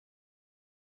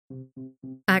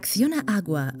ACCIONA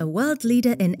Agua, a world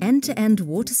leader in end-to-end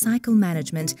water cycle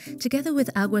management, together with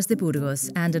Aguas de Burgos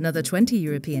and another 20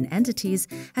 European entities,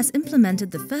 has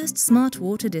implemented the first smart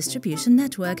water distribution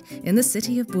network in the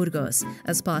city of Burgos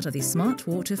as part of the Smart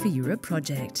Water for Europe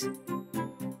project.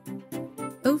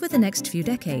 Over the next few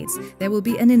decades, there will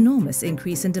be an enormous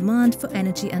increase in demand for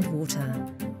energy and water.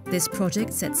 This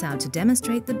project sets out to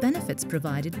demonstrate the benefits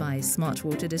provided by a smart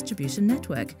water distribution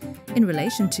network in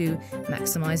relation to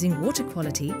maximizing water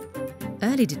quality,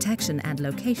 early detection and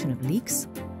location of leaks,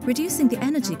 reducing the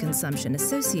energy consumption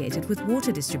associated with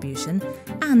water distribution,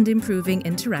 and improving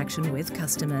interaction with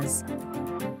customers.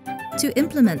 To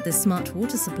implement this smart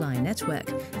water supply network,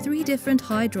 3 different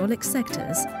hydraulic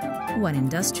sectors, 1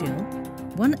 industrial,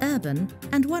 1 urban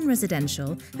and 1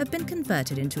 residential, have been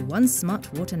converted into one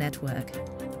smart water network.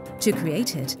 To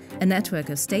create it, a network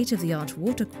of state-of-the-art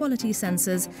water quality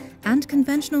sensors and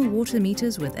conventional water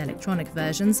meters with electronic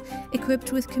versions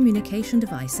equipped with communication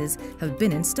devices have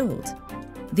been installed.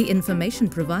 The information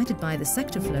provided by the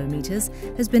sector flow meters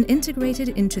has been integrated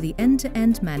into the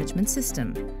end-to-end management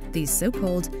system, the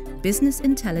so-called Business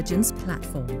Intelligence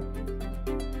Platform.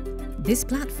 This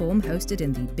platform, hosted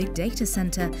in the Big Data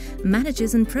Center,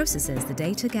 manages and processes the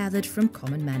data gathered from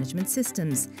common management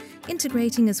systems,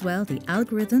 integrating as well the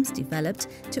algorithms developed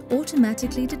to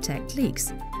automatically detect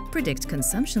leaks, predict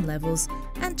consumption levels,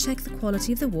 and check the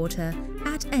quality of the water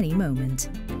at any moment.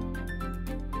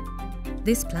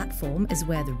 This platform is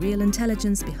where the real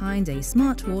intelligence behind a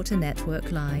smart water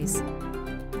network lies.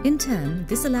 In turn,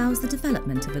 this allows the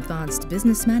development of advanced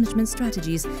business management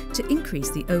strategies to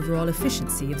increase the overall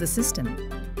efficiency of the system.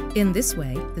 In this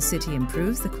way, the city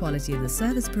improves the quality of the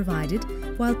service provided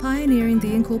while pioneering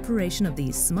the incorporation of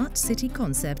the smart city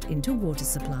concept into water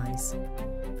supplies.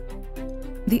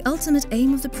 The ultimate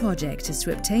aim of the project is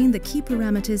to obtain the key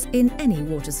parameters in any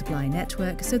water supply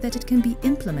network so that it can be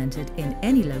implemented in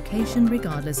any location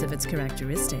regardless of its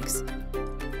characteristics.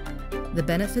 The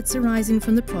benefits arising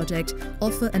from the project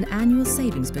offer an annual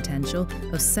savings potential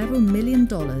of several $1 million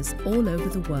all over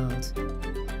the world.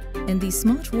 In the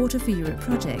Smart Water for Europe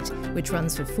project, which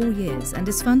runs for 4 years and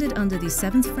is funded under the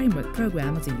 7th Framework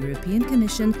Programme of the European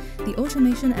Commission, the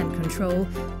Automation and Control,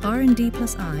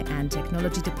 R&D+I and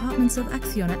Technology departments of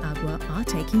ACCIONA Agua are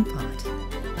taking part.